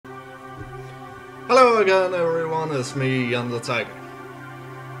again, everyone, it's me, Undertaker.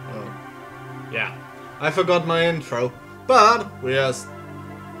 Oh, yeah, I forgot my intro, but we are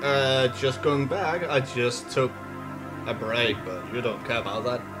just going back. I just took a break, but you don't care about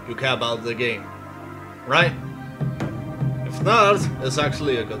that. You care about the game, right? If not, it's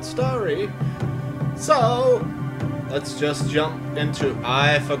actually a good story. So, let's just jump into...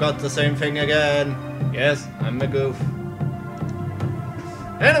 I forgot the same thing again. Yes, I'm a goof.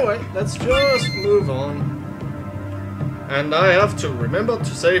 Anyway, let's just move on. And I have to remember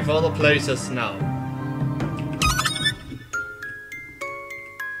to save other places now.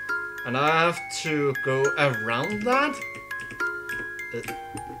 And I have to go around that?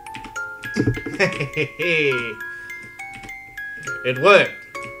 It worked.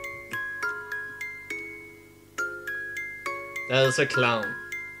 There's a clown.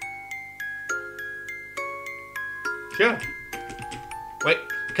 Sure. Wait,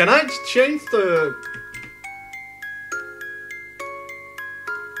 can I change the...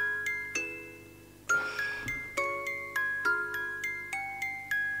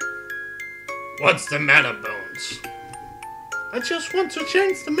 What's the matter, Bones? I just want to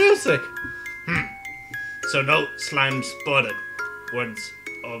change the music. So no slime spotted words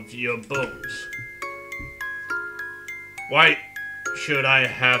of your bones. Why should I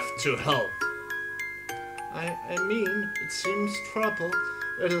have to help? I mean, it seems trouble.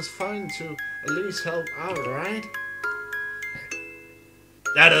 It is fine to at least help out, right?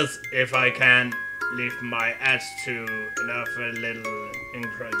 That is, if I can leave my ass to enough a little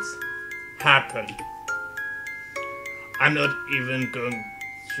increase happen. I'm not even going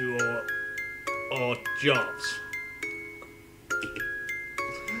to our jobs.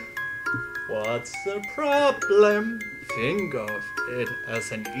 What's the problem? Think of it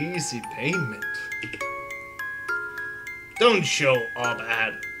as an easy payment. Don't show up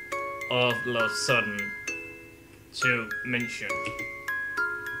at all of a sudden to mention.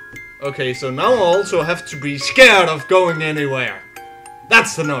 Okay, so now I also have to be scared of going anywhere.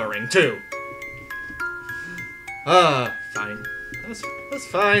 That's annoying too. Fine. That's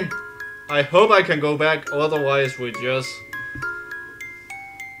fine. I hope I can go back, otherwise we just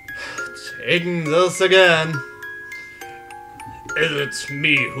taking this again. Is it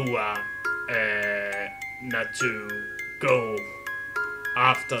me who are not to go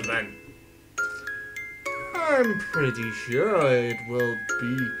after then? I'm pretty sure it will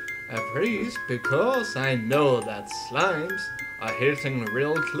be a breeze because I know that slimes are hitting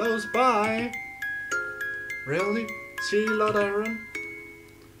real close by. Really? See, Lord Aaron?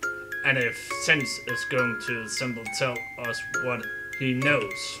 And if Sense is going to simply tell us what he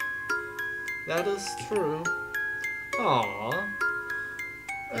knows. That is true. Aww.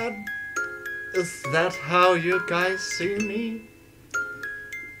 Is that how you guys see me?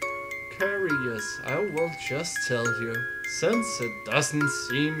 Curious, I will just tell you. Since it doesn't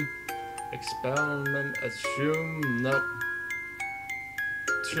seem experiment assume not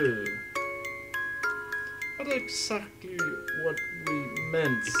to. What exactly what we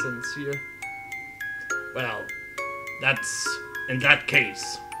meant, sincere? Well, that's in that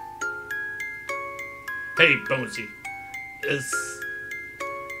case. Hey, Bonesy,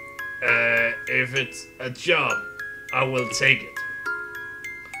 if it's a job, I will take it.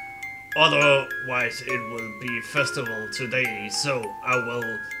 Otherwise, it will be festival today, so I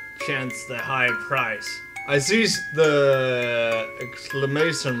will chance the high price. I see the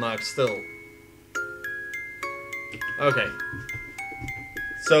exclamation mark still. Okay.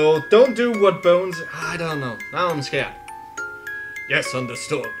 So, don't do what Bones... I don't know. Now I'm scared. Yes,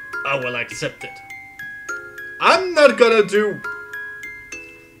 understood. I will accept it. I'm not gonna do...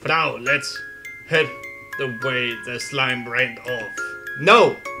 For now, let's head the way the slime ran off.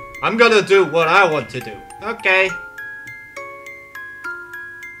 No! I'm gonna do what I want to do. Okay.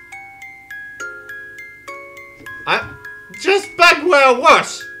 I'm just back where I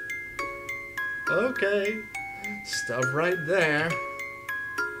was. Okay. Stop right there.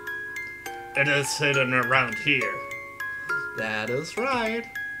 It is hidden around here. That is right.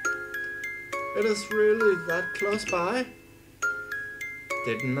 It is really that close by?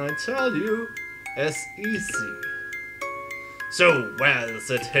 Didn't I tell you? It's easy. So, where is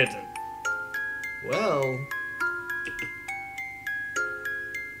it hidden? Well...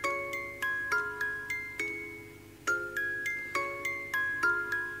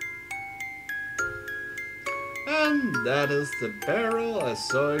 And that is the barrel I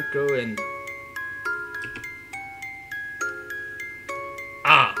saw it go in.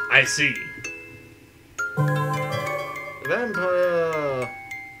 Ah, I see. The vampire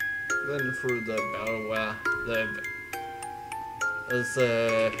went through the barrel where the is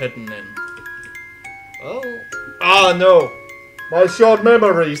hidden in. Oh. Ah, no. My short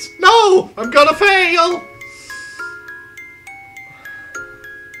memories. No! I'm gonna fail!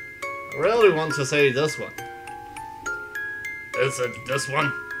 I really want to say this one. Is it this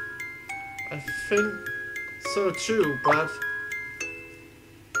one? I think so too, but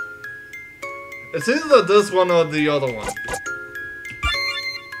it's either this one or the other one.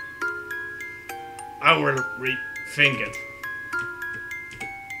 I will rethink it.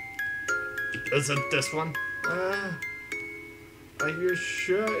 Is it this one? Are you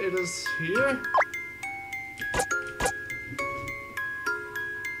sure it is here?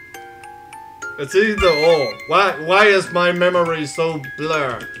 It's either or. Why is my memory so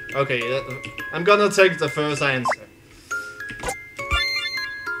blurred? Okay, I'm gonna take the first answer.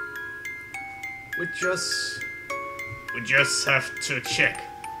 We just have to check.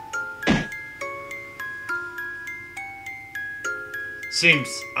 Seems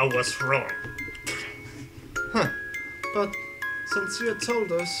I was wrong. Huh. But Sincere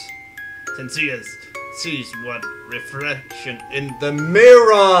told us. Sincere sees what reflection in the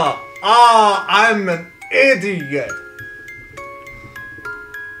mirror. Ah, I'm an idiot.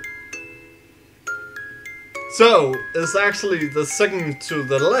 So, it's actually the second to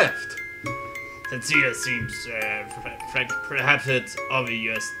the left. Sincere seems perhaps it's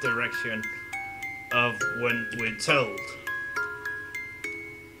obvious direction of when we're told.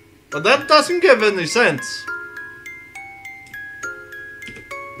 But that doesn't give any sense.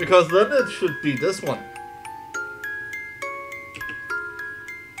 Because then it should be this one.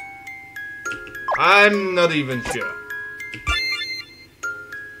 I'm not even sure.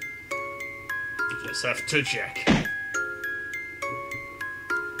 Just have to check.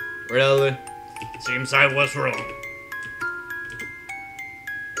 Really? Seems I was wrong.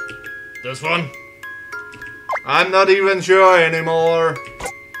 This one? I'm not even sure anymore.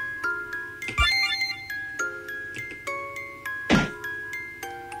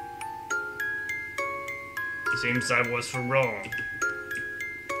 Seems I was wrong.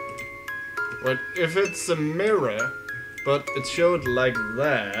 But if it's a mirror, but it showed like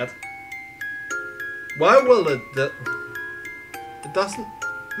that, why will it... It doesn't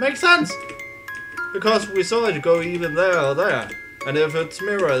make sense! Because we saw it go even there or there. And if it's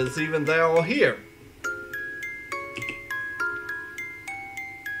mirror, it's even there or here.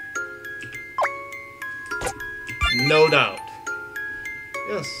 No doubt.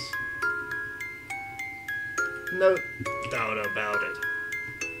 Yes. No doubt about it.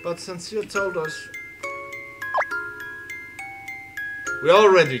 But since you told us... We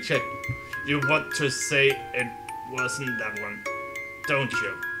already checked. You want to say it wasn't that one, don't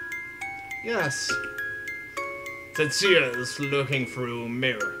you? Yes. Sincere is looking through a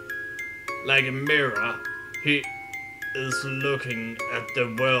mirror. Like a mirror, he is looking at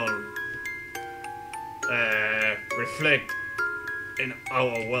the world reflect in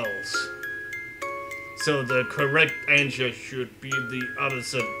our worlds. So the correct answer should be the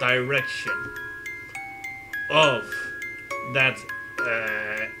opposite direction of that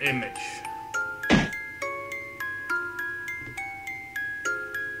image.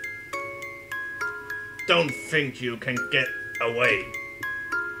 Don't think you can get away.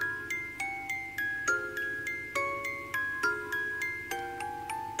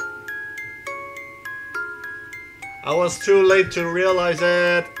 I was too late to realize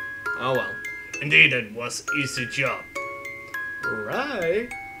it. Oh well. Indeed, it was easy job. Right.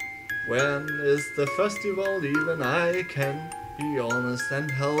 When is the festival? Even I can be honest and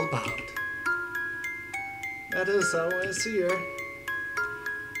help out. That is how I see her.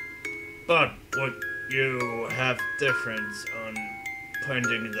 But would you have difference on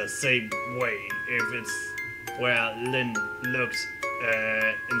pointing the same way if it's where Lynn looks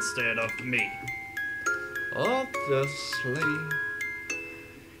instead of me? Obviously.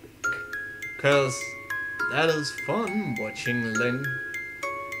 Cause that is fun watching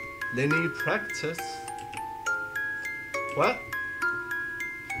Linny practice. What?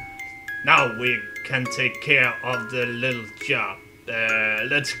 Now we can take care of the little job.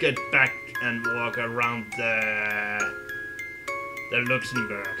 Let's get back and walk around the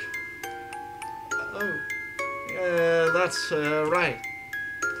Luxembourg. Oh, yeah, that's right.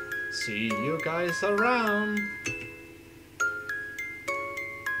 See you guys around.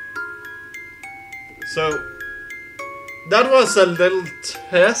 So, that was a little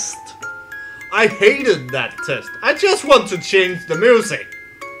test. I hated that test. I just want to change the music.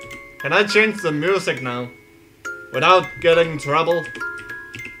 Can I change the music now? Without getting in trouble?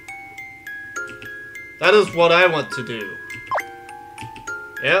 That is what I want to do.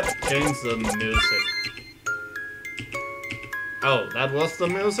 Yep, change the music. Oh, that was the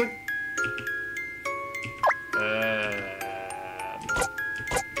music?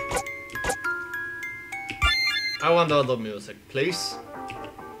 I want other music, please.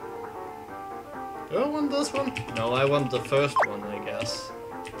 Do I want this one? No, I want the first one, I guess.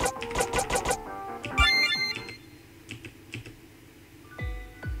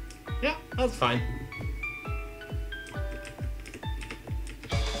 Yeah, that's fine.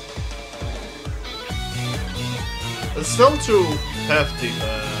 It's still too hefty,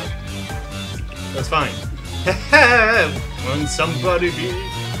 but that's fine. Won't somebody be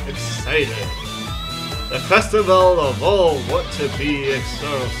excited? The festival of all what to be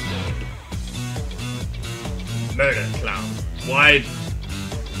exhausted. Murder clown, why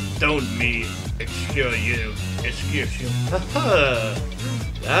don't me excuse you? Excuse you.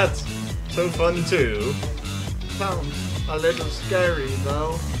 That's so fun too. Sounds a little scary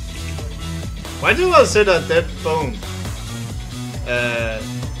though. Why do I sit at that bone?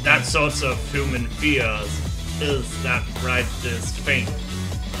 That sort of human fears is that right this thing.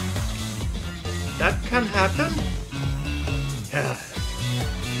 That can happen?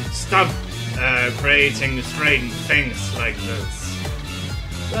 Stop creating strange things like this.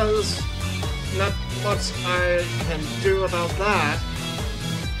 There's not much I can do about that.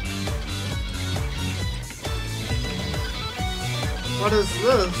 What is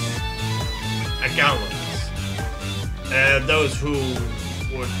this? A gallows. Those who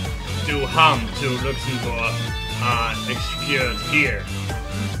would do harm to Luxembourg are executed here.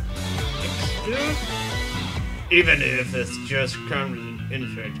 Executed? Even if it's just current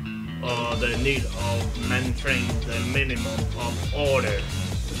infant or the need of maintaining the minimum of order.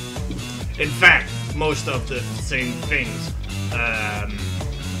 In fact, most of the same things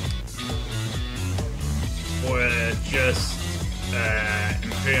were just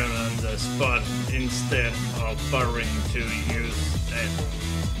impaled on the spot instead of bothering to use it.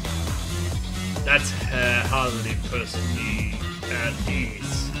 That's hardly puts me at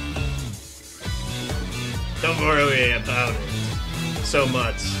ease. Don't worry about it so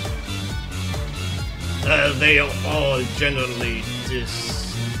much. They are all generally disduced.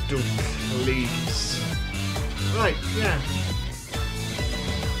 Right, yeah.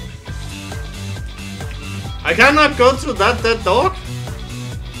 I cannot go to that dead dog?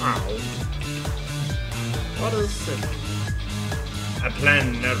 Ow. What is it? I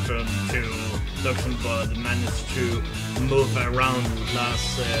plan never to Luxembourg managed to move around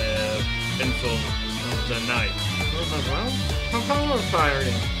last info of the night. Move around? How are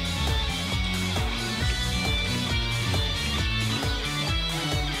firing?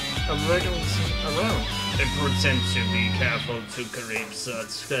 Around. They pretend to be careful to creep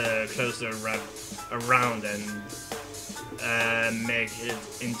such closer around and make it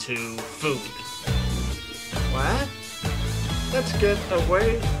into food. What? Let's get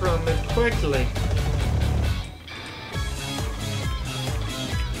away from it quickly.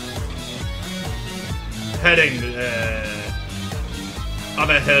 Heading up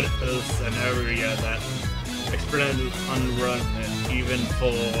ahead is an area that expanded unrun even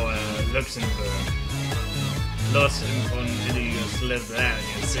for Luxembourg. Lots of idiots live there,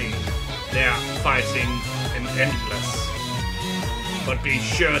 you see. They are fighting in endless. But be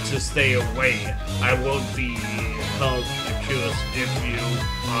sure to stay away. I won't be held accused if you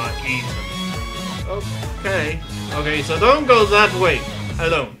are eaten. Okay. Okay, so don't go that way.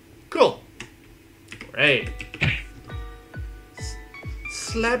 Alone. Cool. Great.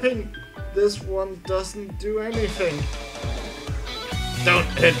 Slapping this one doesn't do anything. Don't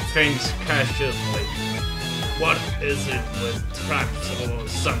hit things casually. What is it with traps or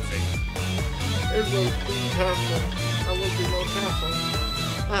something? It will be careful. I will be more careful.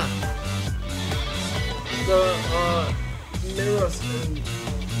 There are mirrors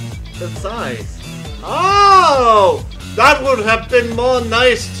inside. Oh! That would have been more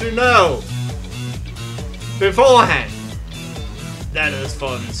nice to know beforehand. That is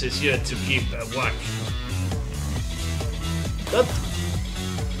for Monsieur to keep a watch.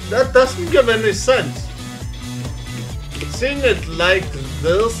 That doesn't give any sense. Seeing it like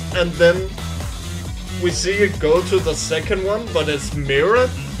this and then we see it go to the second one, but it's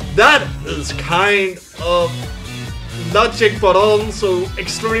mirrored. That is kind of logic, but also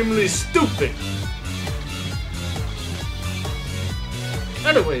extremely stupid.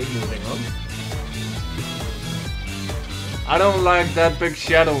 Anyway, moving on. I don't like that big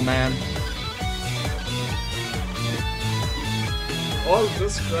shadow, man. All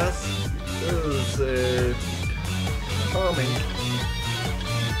this grass is calming.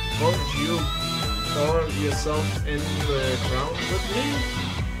 Won't you pour yourself in the ground with me?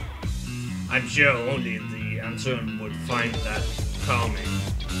 I'm sure only the unturned would find that calming.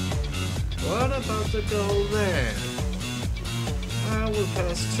 What about the goal there? I will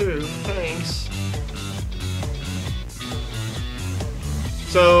pass too, thanks.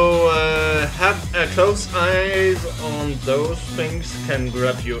 So, have a close eyes on those things can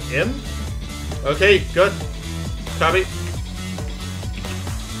grab you in. Okay, good. Copy.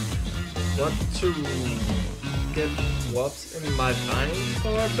 Want to get what's in my mind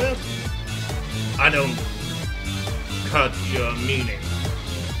for a bit? I don't cut your meaning.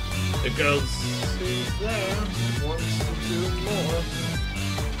 The girl sees there wants to do more.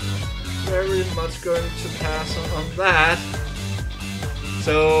 Very much going to pass on that.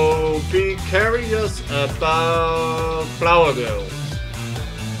 So be curious about flower girls.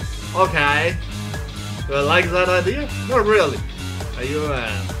 Okay. Do I like that idea? Not really. Are you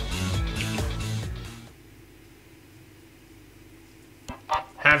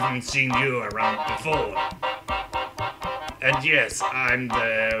haven't seen you around before. And yes, I'm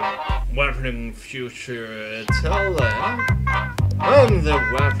the weapon future teller. I'm the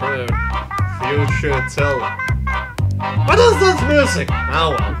weapon future teller. What is this music?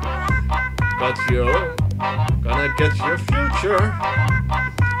 Oh well. But you're gonna get your future.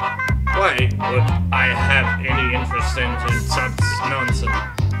 Why would I have any interest in such nonsense?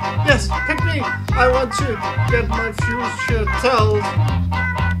 Yes, pick me. I want to get my future told.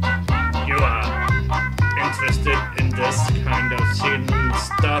 You are interested in this kind of hidden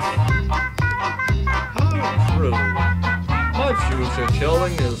stuff? How true. My future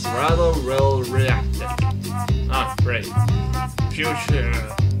killing is rather well reacted. Ah, great. Futures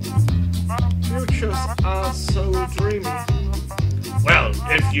are so dreamy. Well,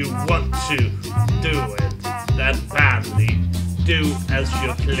 if you want to do it that badly, do as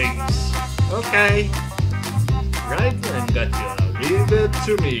you please. Okay. Right then, gotcha. Leave it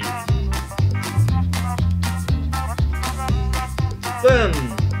to me. Then,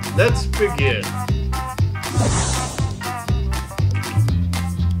 let's begin.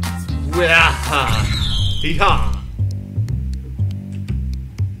 Waha! Hee-ha!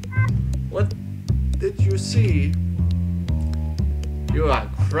 What did you see? You are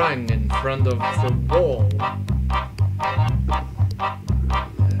crying in front of the wall.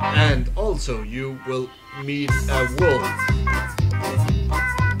 And also you will meet a wolf.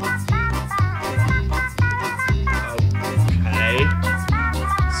 Okay.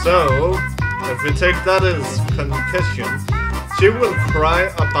 So, if we take that as concussion, she will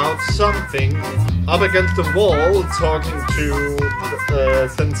cry about something up against the wall talking to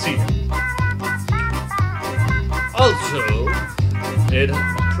Sincere. Also, it's a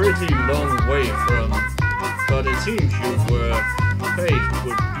pretty long way from, but it seems you were faced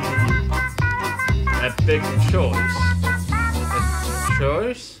would be a big choice. A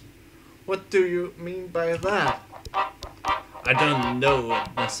choice? What do you mean by that? I don't know it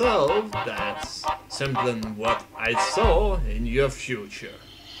myself, that's simply what I saw in your future.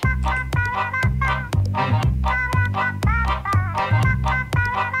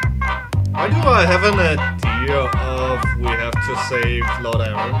 Why do I have an idea of we have to save Lord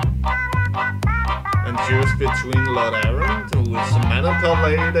Aaron? And choose between Lord Aaron, who is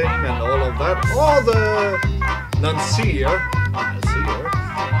manipulating and all of that, or the Nunseer,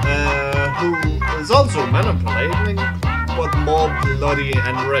 who is also manipulating, but more bloody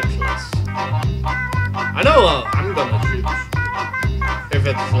and reckless. I know I'm gonna choose, if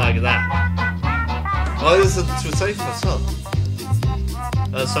it's like that. Or is it to save herself?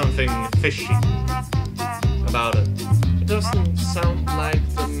 Something fishy about it. It doesn't sound like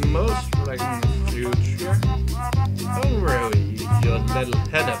the most threatening future. Don't worry your little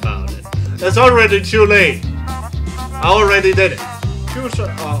head about it. It's already too late. I already did it. Futures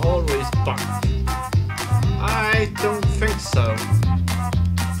are always bugged. I don't think so.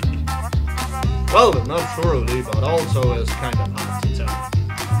 Well, not truly, but also it's kind of hard to tell.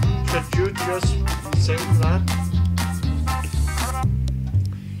 Should you just say that?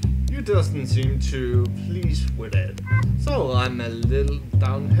 You doesn't seem too pleased with it, so I'm a little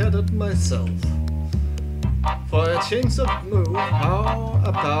down-headed myself. For a change of mood, how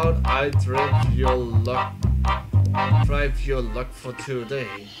about I drive your luck for today?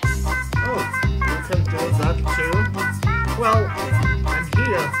 Oh, you can do that too? Well, I'm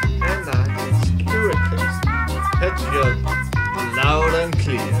here, and I do it, please. Hit you loud and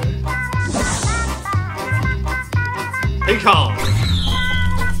clear. Hey, Carl!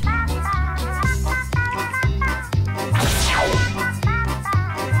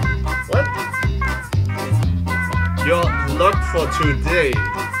 What? Your luck for today.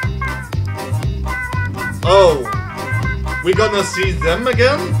 Oh, we gonna see them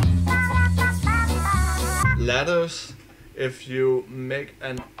again? Ladders if you make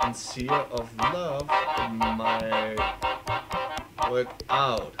an sincere of love, it might work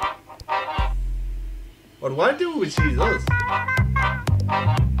out. But why do we see this?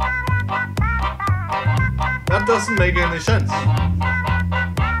 That doesn't make any sense.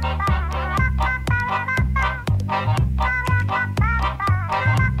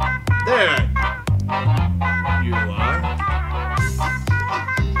 There you are.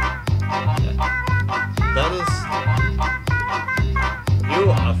 That is... You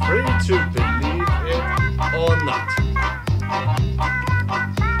are free to believe it or not.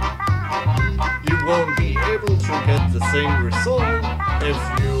 You won't be able to get the same result if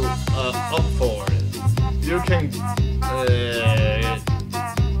you are up for it. You can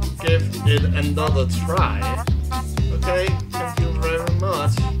give it another try. Okay, thank you very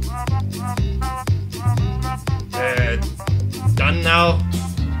much. Done now?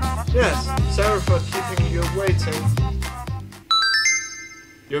 Yes, sorry for keeping you waiting.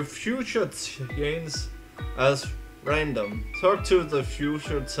 Your future changes as random. Talk to the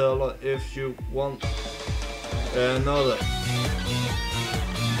future teller if you want another.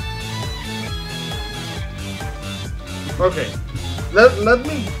 Okay, let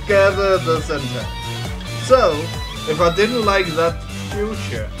me gather the sentence. So, if I didn't like that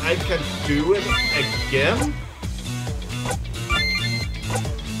future, I can do it again?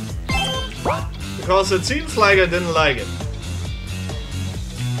 Because it seems like I didn't like it.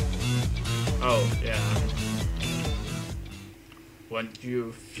 Oh, yeah. Want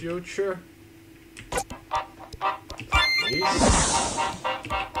you future? Please?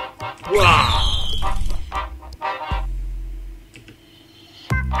 Wow!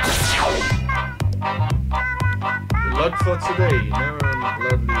 Good luck for today. Never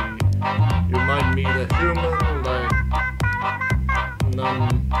bloodly. You might meet a human like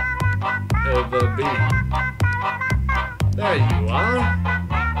none ever be. There you are.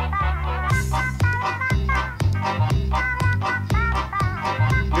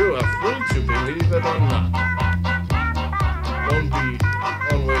 You are free to believe it or not. Won't be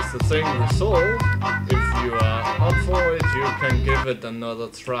always the same result. If you are up for it, you can give it another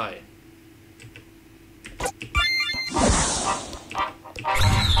try.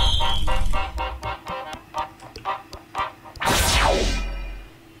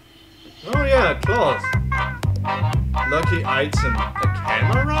 Oh yeah, claws. Lucky item. A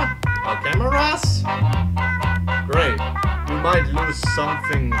camera? Or cameras? Great. You might lose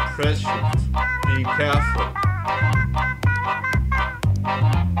something precious. Be careful.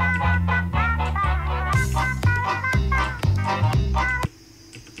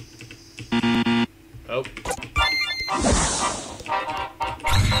 Oh.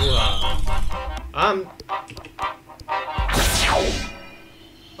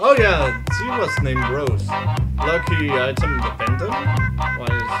 Oh yeah, she was named Rose. Lucky item dependent.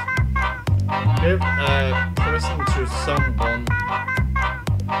 Wise. Give a present to someone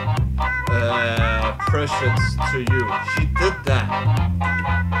precious to you. She did that.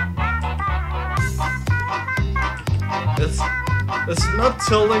 It's not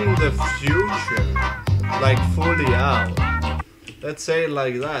telling the future, like fully out. Let's say it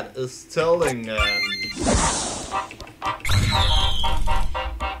like that. It's telling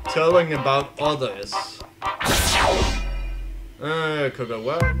telling about others. Could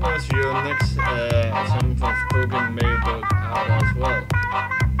what was your next attempt of cooking may work out as well.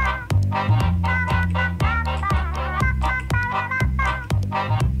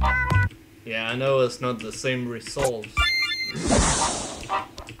 Yeah, I know it's not the same results.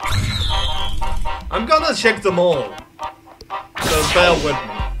 I'm gonna check them all, so bear with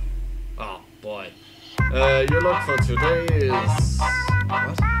me. Oh boy. Your luck for today is...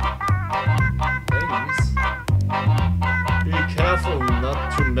 what? Things? Be careful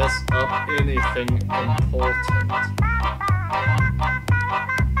not to mess up anything important.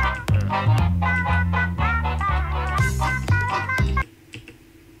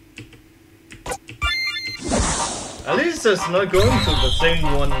 At least it's not going to the same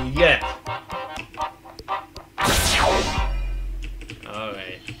one yet.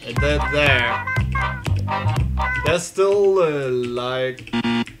 Alright, there. There's still like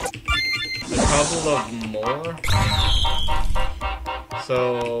a couple of more.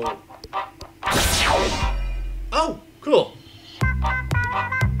 So... oh, cool.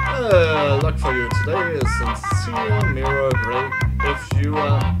 Luck for you today is sincere mirror gray. If you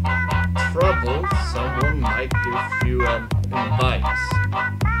are troubled, someone might give you an advice.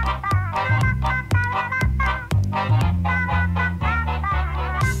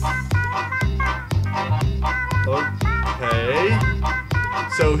 Okay.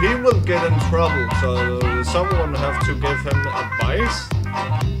 So he will get in trouble, so someone have to give him advice,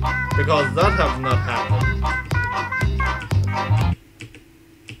 because that have not happened.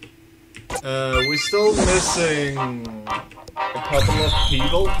 We're still missing a couple of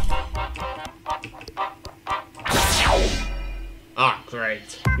people. Ah,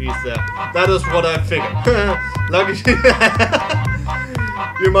 great. He's there. That is what I figured. Lucky.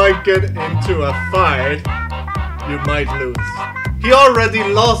 You might get into a fight. You might lose. He already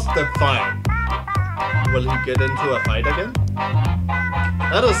lost the fight. Will he get into a fight again?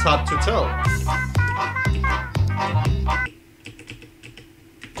 That is hard to tell.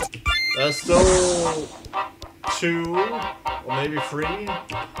 There's still 2 or maybe 3.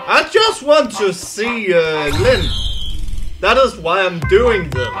 I just want to see Lynn. That is why I'm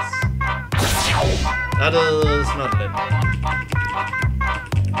doing this. That is not Lynn.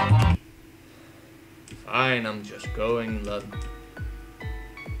 Fine, I'm just going then.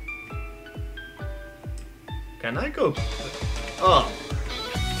 Can I go? Oh.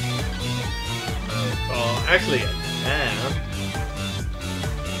 Oh, actually I can.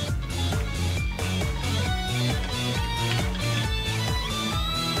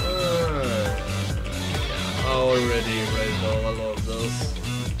 I already read all of this,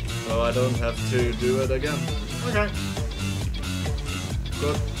 so I don't have to do it again. Okay.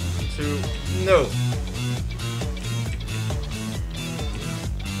 Good to know.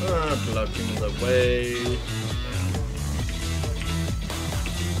 Blocking the way.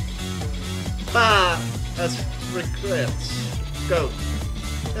 Bah! As regrets. Go.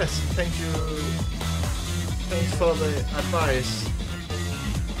 Yes, thank you. Thanks for the advice.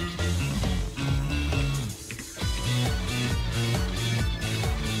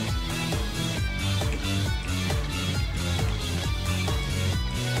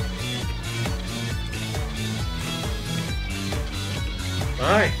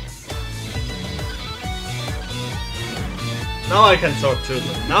 Alright. Now I can talk to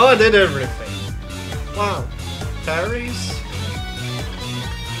them. Now I did everything. Wow. Fairies?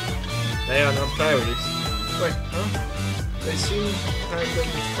 They are not fairies. Wait, huh? They seem kind of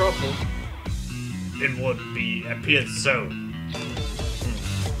in trouble. It would appear so.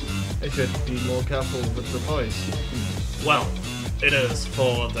 I should be more careful with the voice. Well, it is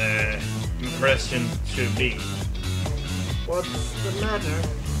for the impression to be. What's the matter?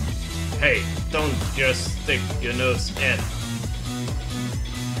 Hey, don't just stick your nose in.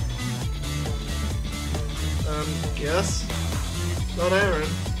 Yes? Not Aaron.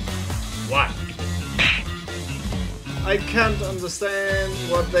 What? I can't understand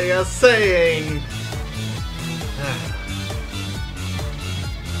what they are saying.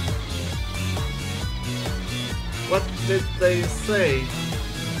 What did they say?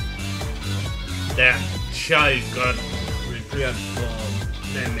 That child got repaired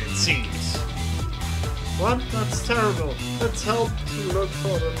for them, it seems. What? That's terrible. Let's help to look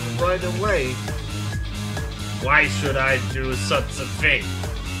for them right away. Why should I do such a thing?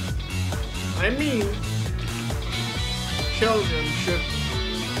 I mean, children should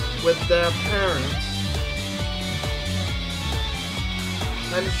be with their parents.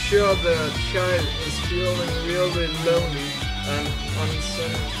 I'm sure the child is feeling really lonely and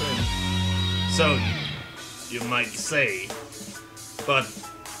uncertain. So, you might say, but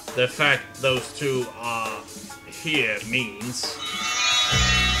the fact those two are here means...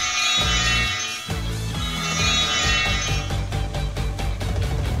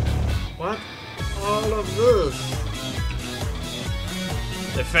 What? All of this?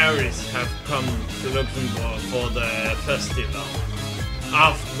 The fairies have come to Luxembourg for the festival.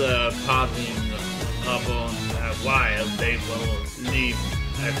 After partying up on a while, they will leave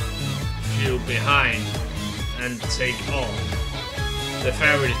a few behind and take off. The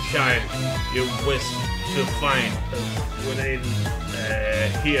fairy child you wish to find is within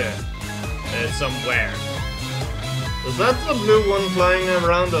here somewhere. Is that the blue one flying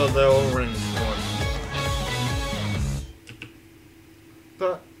around or the orange one?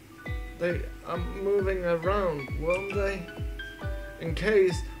 But they are moving around, won't they? In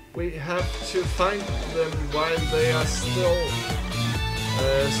case we have to find them while they are still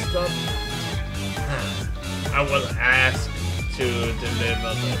stuck. I will ask to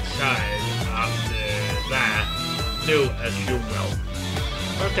deliver the child after that. Do as you will.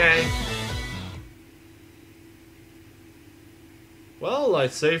 Okay. Well, I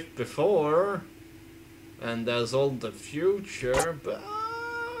saved before, and there's all the future, but...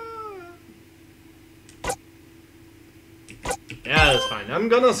 Yeah, that's fine. I'm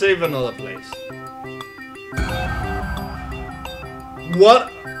gonna save another place.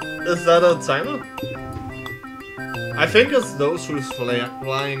 What? Is that a timer? I think it's those who's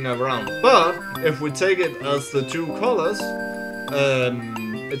flying around. But if we take it as the two colors,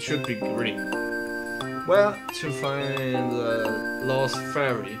 it should be green. Where to find the lost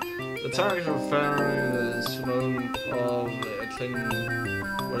fairy? The target of fairy is known of clinging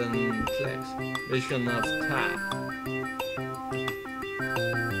within clicks. Vision of tag.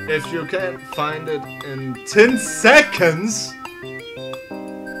 If you can't find it in 10 seconds,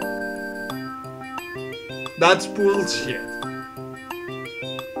 that's bullshit.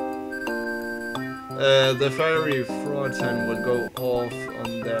 The fairy fraudulent will go off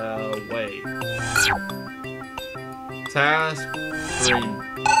on their way. Task 3.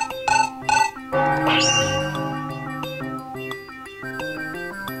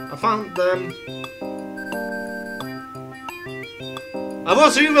 I found them. I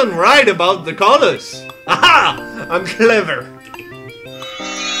was even right about the colors. Aha! I'm clever.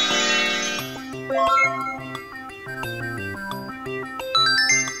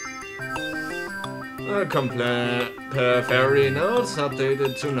 Compare fairy notes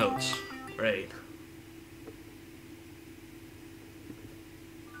updated to notes. Great.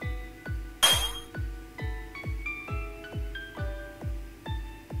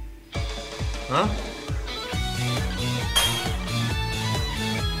 Huh?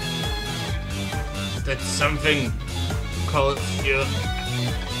 Did something caught your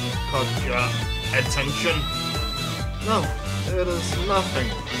attention? No, it is nothing.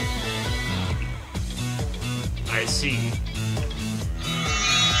 I see.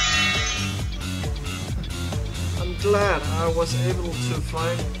 I'm glad I was able to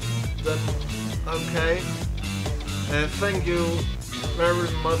find them. Okay. Thank you very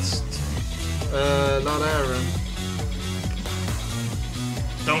much, Lord Aaron.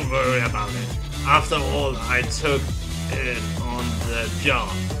 Don't worry about it. After all, I took it on the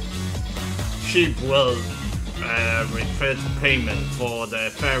job. Sheep will request payment for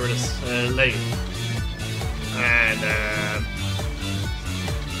the fairy's lady. And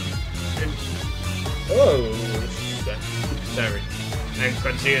sorry, and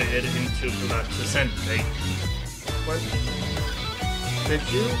consider it into blood percentage. What did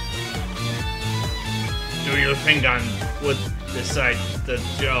you? Do you think I would decide the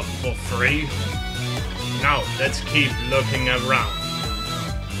job for free? Now let's keep looking around.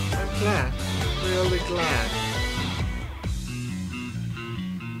 I'm glad, really glad.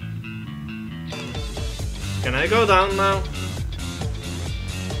 Can I go down now?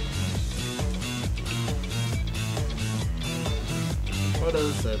 What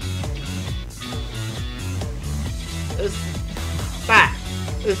is it? It's back.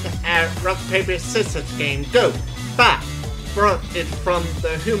 It's a rock paper scissors game. Go back. Brought it from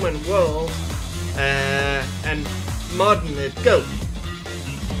the human world and modern it. Go.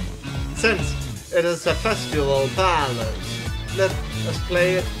 Since it is a festival ballad, let us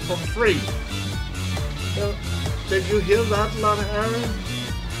play it for free. Did you hear that, Lord Aaron?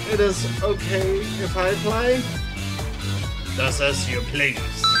 It is okay if I play? Just as you please.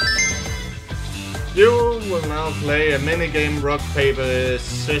 You will now play a minigame rock, paper,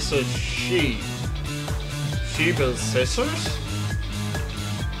 scissors, sheep. Sheep is scissors?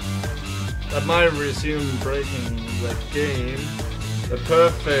 That might resume breaking the game. The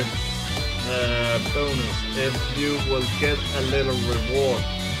perfect bonus if you will get a little reward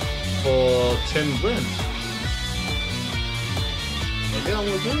for 10 wins. Maybe I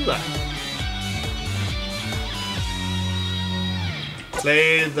will do that.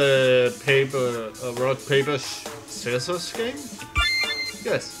 Play the rock, paper, scissors game?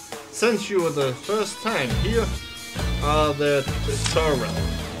 Yes. Since you were the first time, here are the tutorial.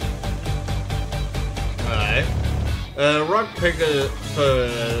 Alright. Rock, paper,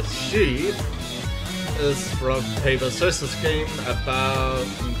 sheep is rock, paper, scissors game about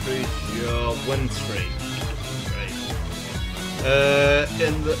increase your win streak. Right.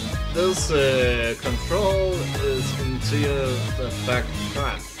 This control is into the back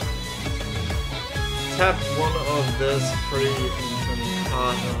track. Tap one of these three ancient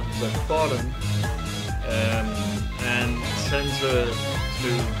cards on the bottom and center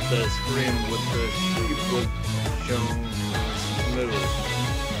to the screen with the sheep would shown smooth.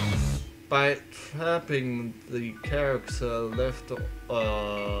 By tapping the character left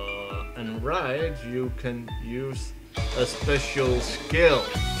and right, you can use a special skill.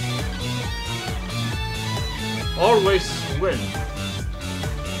 Always win.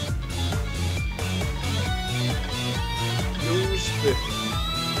 Use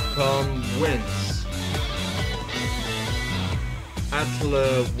become wins.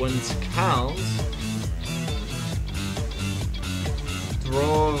 Atla wins counts.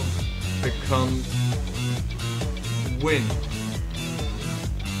 Draw become win.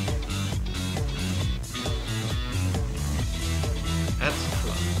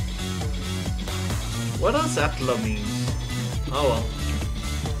 Atla. What does Atla mean? Oh well.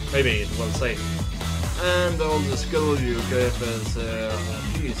 Maybe it will say. And all the skill you gave is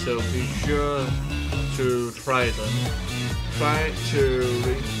key, so be sure to try them. Try to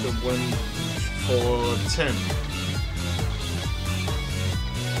reach the win for 10.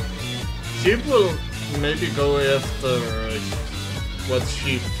 She will maybe go after what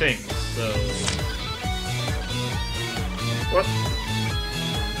she thinks, so... What?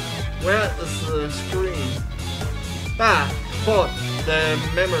 Where is the screen? But the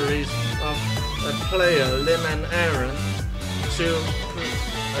memories of a player, Lim and Aaron, to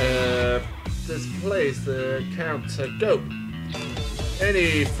displays the character Go.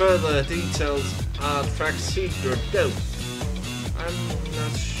 Any further details are track secret Go. I'm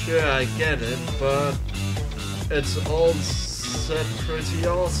not sure I get it, but it's all set pretty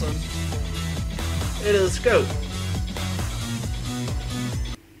awesome. It is Go.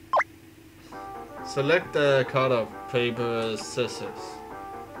 Select the card of paper, scissors.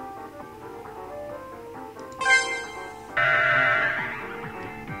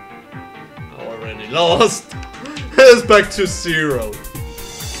 I already lost. It's back to 0.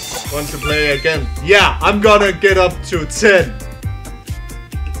 Want to play again? Yeah, I'm gonna get up to 10.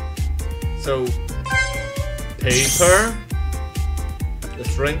 So, paper. The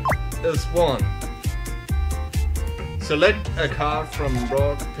strength is 1. Select a card from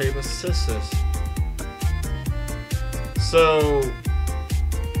rock, paper, scissors. So,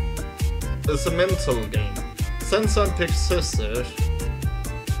 it's a mental game. Since I picked scissors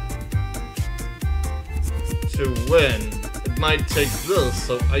to win, it might take this,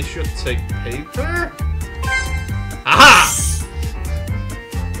 so I should take paper? Aha!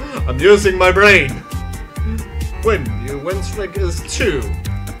 I'm using my brain. Your win streak is 2.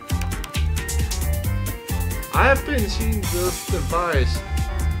 I have been seeing this device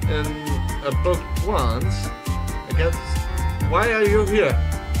in a book once. I guess. Why are you here?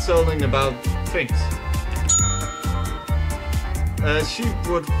 Telling about things. She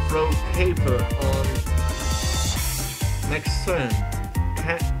would throw paper on next turn.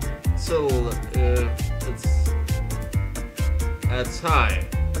 Cancel if it's a tie.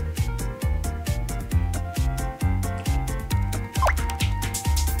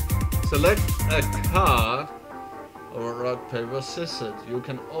 Select a card or rock, paper, scissors. You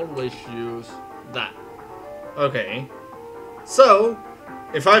can always use that. Okay. So,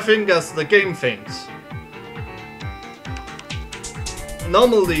 if I think as the game thinks,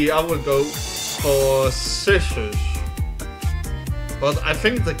 normally I would go for scissors, but I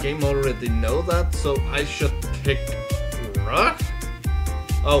think the game already know that, so I should pick rock?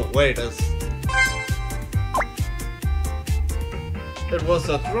 Oh wait, it was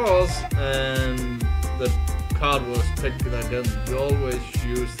a draws and the card was picked again. You always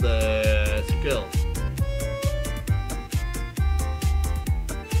use the skill.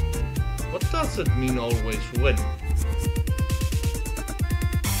 What does it mean always win?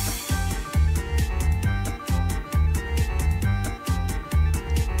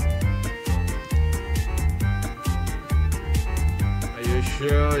 Are you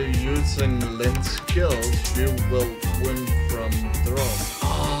sure using lens skills you will win from draws?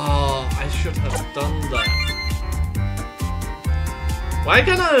 Oh, I should have done that. Why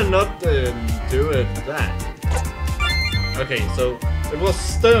can I not do it that? Okay, so it was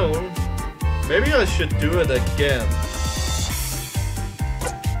stone. Maybe I should do it again.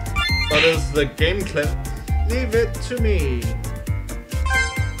 But is the game clip? Leave it to me.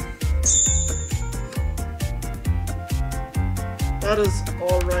 That is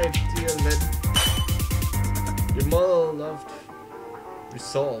alright, dear Lynn. Your mother loved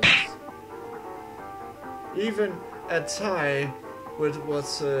results. Even a tie which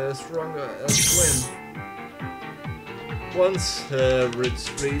was stronger as win. Once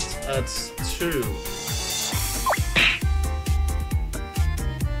retreat at 2.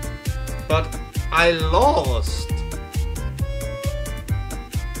 But I lost.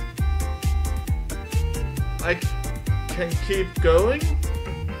 I can keep going.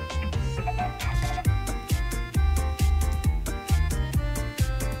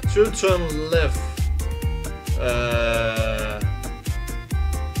 Two turn left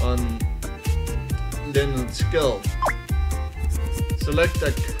on Lynn's skill. Select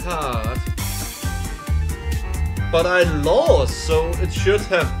a card, but I lost, so it should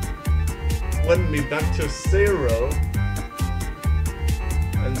have went me back to 0.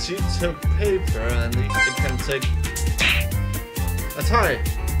 And she took paper, and it can take a tie.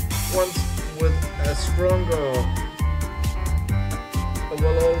 Once with a stronger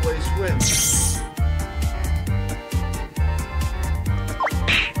will always win.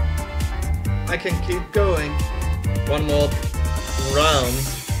 I can keep going. One more round.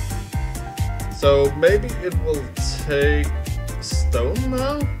 So maybe it will take stone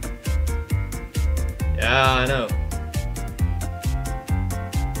now? Yeah, I know.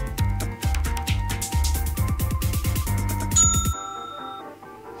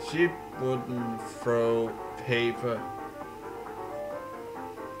 She wouldn't throw paper.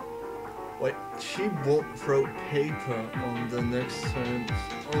 Wait, she won't throw paper on the next turn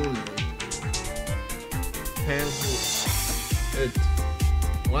only. Cancel it.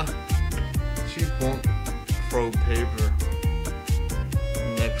 What? She won't throw paper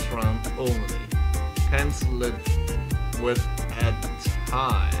next round only. Cancel it with a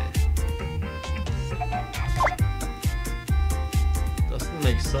tie. Doesn't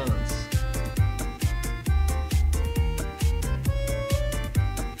make sense.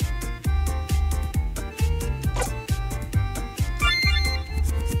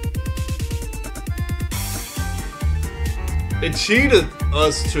 It cheated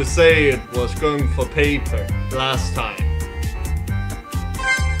us to say it was going for paper last time.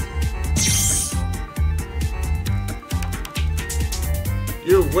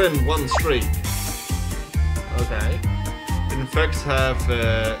 You win one streak. Okay. Infects have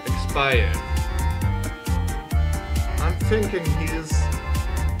expired. I'm thinking his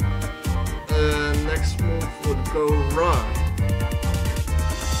next move would go wrong.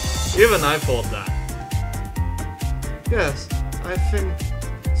 Even I thought that. Yes, I think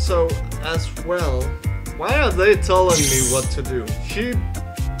so as well. Why are they telling me what to do? She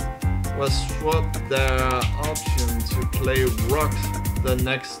was swapped their option to play rocks the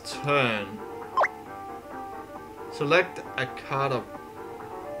next turn. Select a card of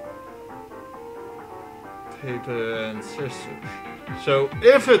paper and scissors. So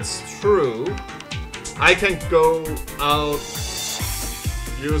if it's true, I can go out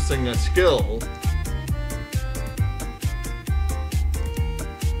using a skill.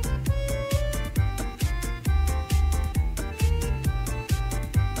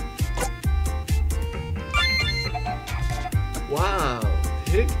 Wow,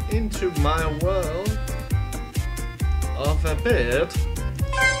 hit into my world of a bit.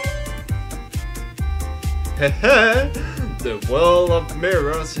 Hehe, the world of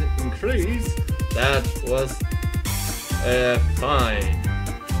mirrors increased. That was fine.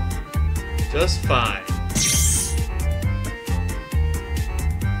 Just fine.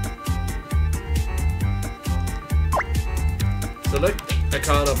 Select a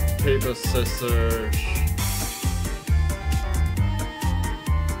card of paper, scissors.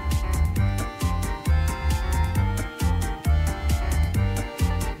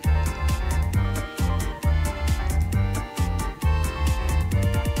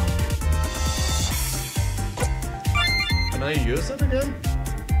 Can I use it again?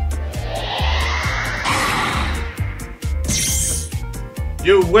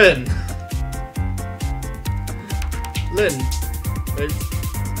 You win! Lynn,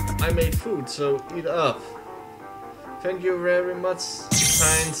 I made food, so eat up. Thank you very much,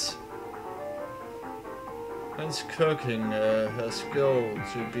 Heinz. Heinz cooking her skill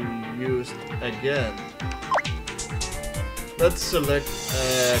to be used again. Let's select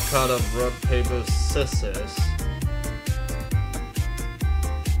a card of rock, paper, scissors.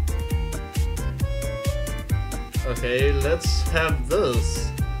 Okay, let's have this.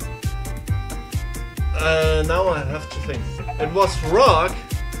 Now I have to think. It was rock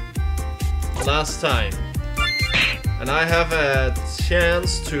last time. And I have a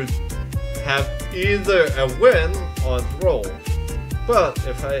chance to have either a win or a draw. But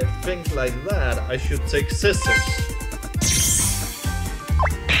if I think like that, I should take scissors.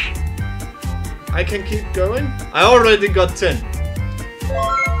 I can keep going. I already got 10.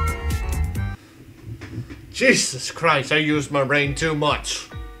 Jesus Christ, I used my brain too much.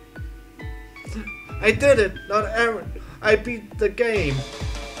 I did it, not Aaron. I beat the game.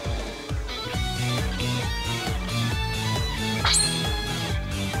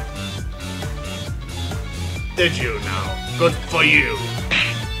 Did you now? Good for you.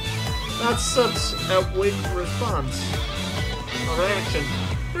 That's such a weak response. Or reaction.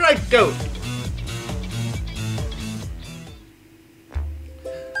 Right, go.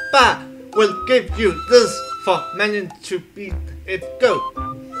 Bah! Will give you this for managing to beat it. Go!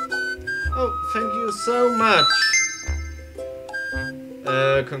 Oh, thank you so much.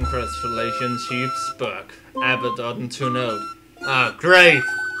 Congratulations, Chief's book. Abbott oughtn't to know. Ah, great!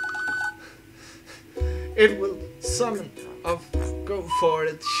 It will summon off. Go for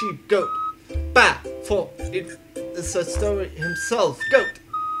it, sheep. Go! Bah! For it is a story himself. Goat!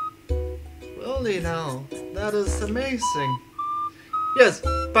 Really now, that is amazing. Yes,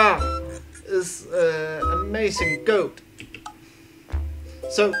 Bart is amazing goat.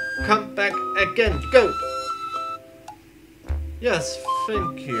 So, come back again, goat! Yes,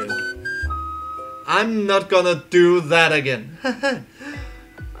 thank you. I'm not gonna do that again.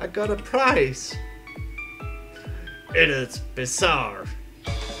 I got a prize. It is bizarre.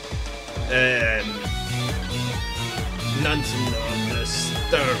 Nonsense of the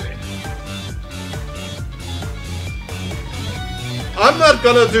story. I'm not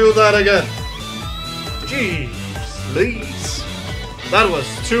gonna do that again. Jeez, please. That was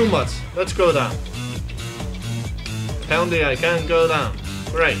too much. Let's go down. Apparently I can't go down.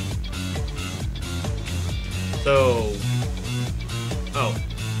 Great. So... oh.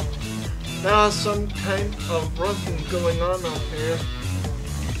 There's some kind of rotting going on up here.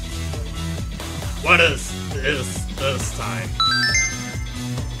 What is this time?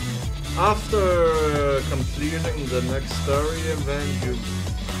 After completing the next story event, you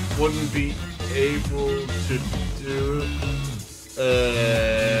wouldn't be able to do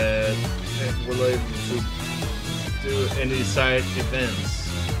any side events.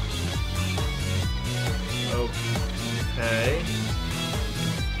 Okay.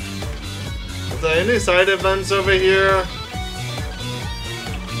 Are there any side events over here?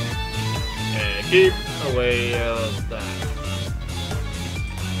 Yeah, keep away of that.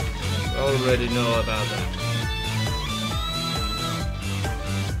 Already know about that.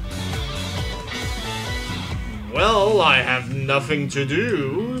 Well, I have nothing to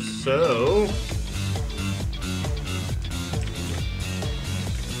do, so...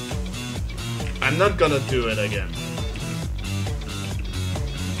 I'm not gonna do it again.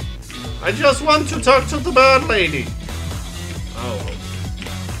 I just want to talk to the bird lady. Oh.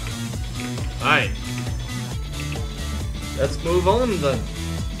 Fine. Let's move on then.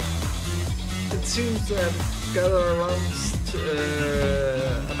 It seems that gather around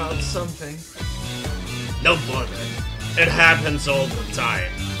about something. No bother. It happens all the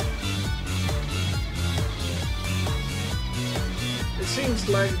time. It seems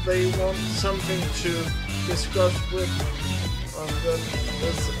like they want something to discuss with on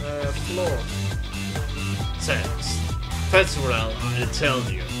this floor. Thanks. That's what I'll tell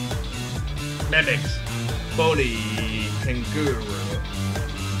you. Mimics. Body kangaroo.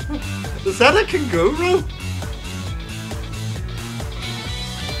 Is that a kangaroo?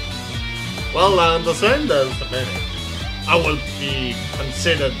 Well, I understand there's a mimic. I will be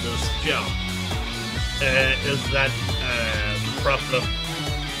considered this job. Is that a problem?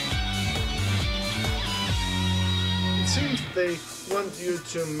 It seems they want you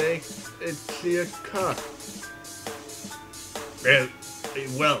to make it clear cut.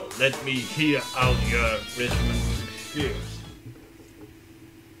 Well, let me hear out your regiment excuse.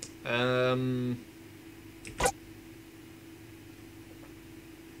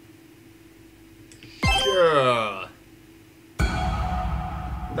 Sure.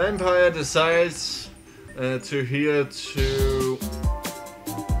 Vampire decides to hear to...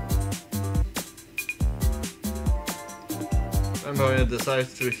 Vampire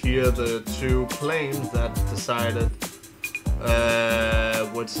decides to hear the two claims that decided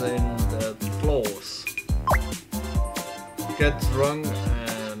what's in the floors. Get drunk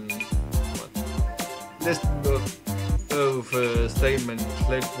and what? Listen of statement.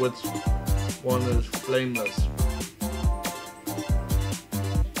 Click which one is blameless.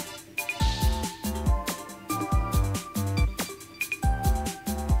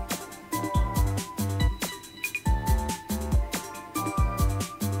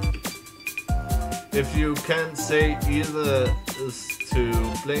 If you can't say either is to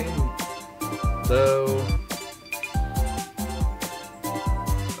blame, though,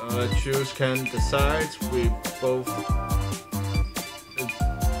 choose can decide. We both,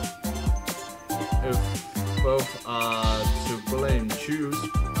 if both are to blame, choose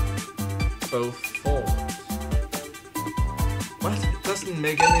both faults. What? It doesn't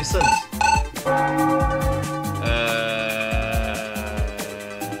make any sense.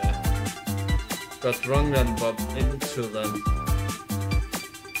 Got drunk and bumped into them.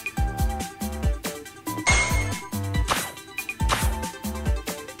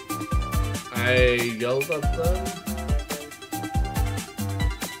 I yelled at them.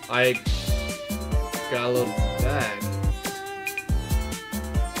 I galloped back.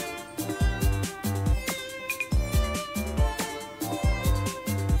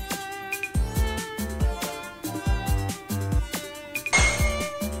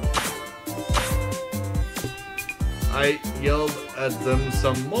 I yelled at them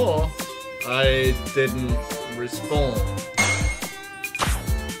some more. I didn't respawn.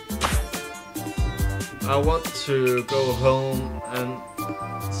 I want to go home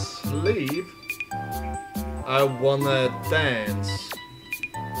and sleep. I wanna dance.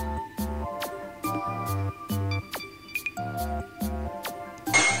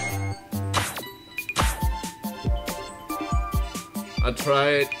 I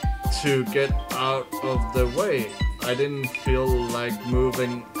tried to get out of the way. I didn't feel like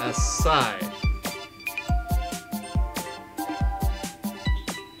moving aside.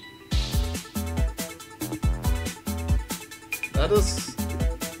 That is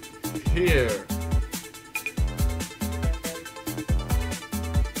here.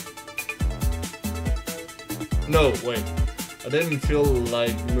 No, wait. I didn't feel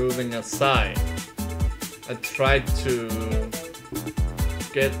like moving aside. I tried to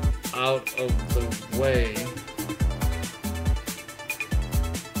get out of the way.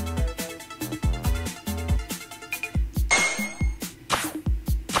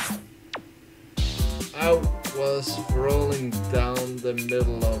 I was rolling down the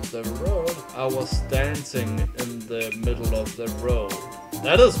middle of the road. I was dancing in the middle of the road.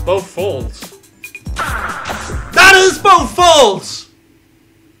 That is both false. That is both false!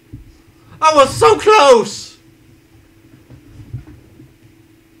 I was so close!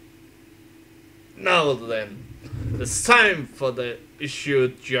 Now then, it's time for the issue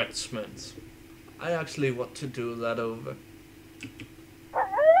judgment. I actually want to do that over.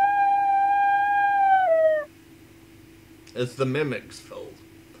 It's the mimic's fault.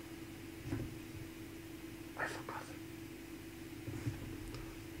 I forgot.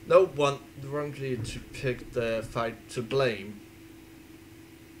 No one wrongly to pick the fight to blame.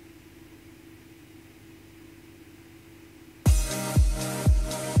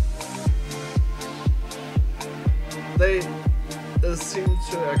 They seem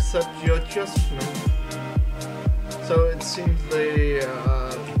to accept your judgment, so it seems they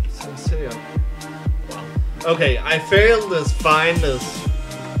are sincere. Well, okay, I failed as fine as...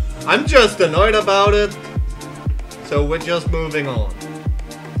 I'm just annoyed about it, so we're just moving on.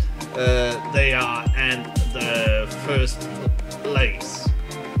 They are in the first place.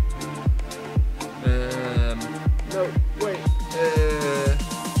 No, wait.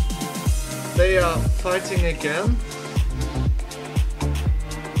 They are fighting again.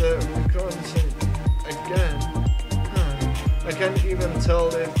 They're recording again. Huh. I can't even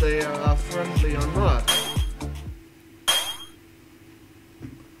tell if they are friendly or not.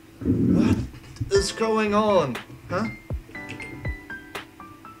 What is going on? Huh?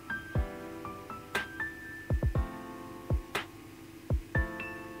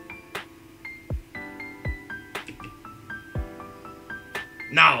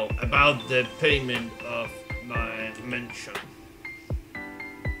 Now, about the payment of my mention.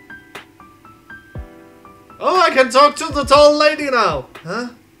 Oh, I can talk to the tall lady now! Huh?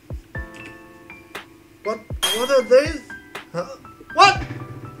 What are they? Huh? What?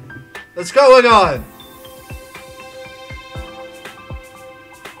 What's going on?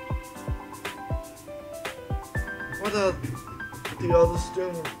 What are the others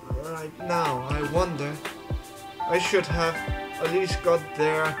doing right now? I wonder. I should have at least got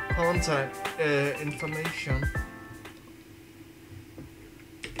their contact information.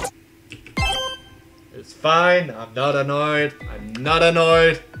 It's fine, I'm not annoyed. I'm not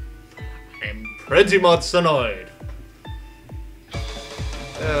annoyed. I'm pretty much annoyed.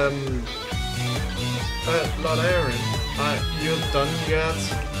 Lord Aaron, are you done yet?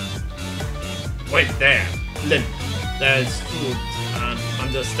 Wait there, Lynn. There's food and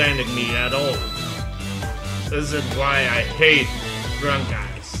understanding me at all. This is why I hate drunk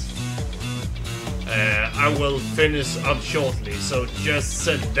guys. I will finish up shortly, so just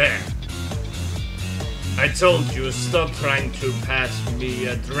sit there. I told you, stop trying to pass me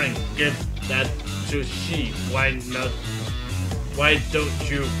a drink. Give that to she. Why not? Why don't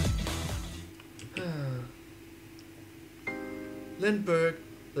you? Lindbergh,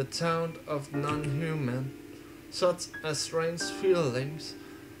 the town of non-human. Such a strange feelings.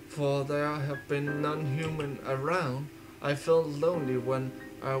 For there have been non-human around. I felt lonely when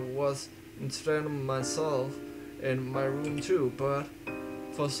I was entertaining myself in my room too, but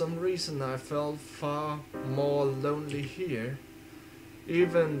for some reason I felt far more lonely here.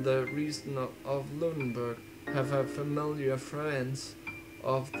 Even the reason of Lunenburg have familiar friends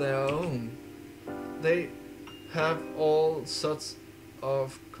of their own. They have all sorts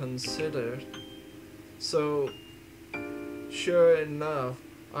of considered. So, sure enough,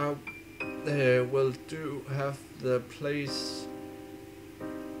 I will do have the place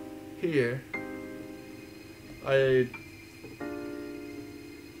here.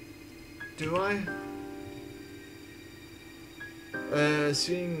 Do I?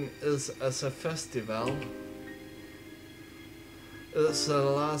 Seeing is as a festival. It's the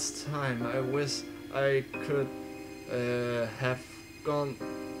last time. I wish I could have gone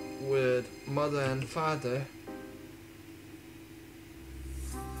with mother and father.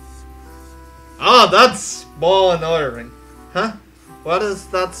 Ah, that's more annoying. Huh? What is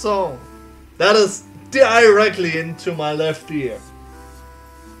that song? That is directly into my left ear.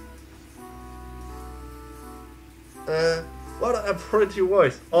 What a pretty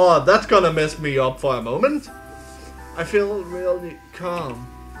voice. Oh, that's gonna mess me up for a moment. I feel really calm.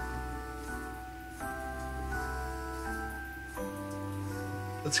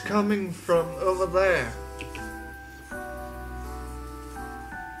 It's coming from over there.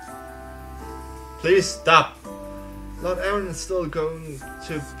 Please stop. Lord Arne is still going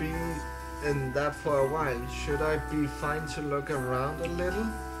to be in that for a while. Should I be fine to look around a little?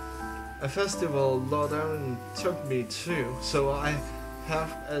 A festival Lord Arne took me to, so I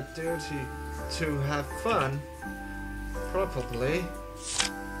have a duty to have fun. Probably.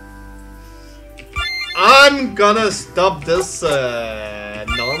 I'm gonna stop this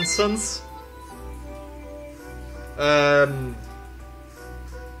nonsense. So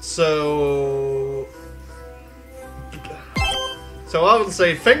I will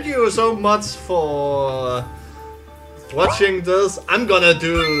say thank you so much for watching this. I'm gonna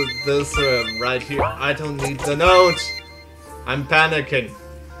do this right here. I don't need the notes. I'm panicking.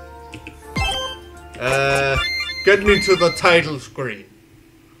 Get me to the title screen.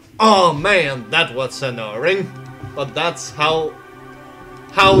 Oh man, that was annoying. But that's how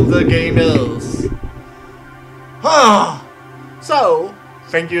the game is. So,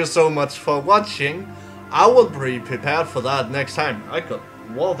 thank you so much for watching. I will be prepared for that next time. I got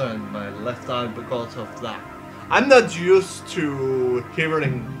water in my left eye because of that. I'm not used to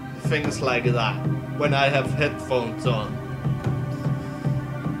hearing things like that when I have headphones on.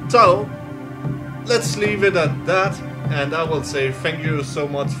 So, let's leave it at that. And I will say thank you so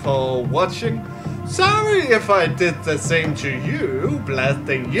much for watching. Sorry if I did the same to you,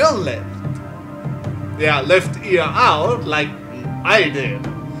 blasting your left ear out like I did.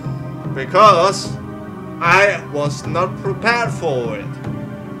 Because I was not prepared for it.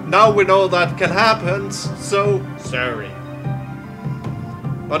 Now we know that can happen, so sorry.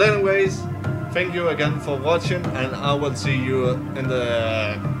 But anyways, thank you again for watching, and I will see you in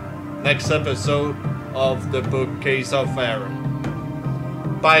the next episode of the book Case of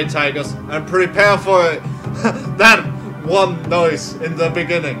Arne. Bye, tigers, and prepare for that one noise in the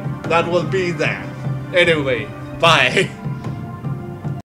beginning. That will be there. Anyway, bye.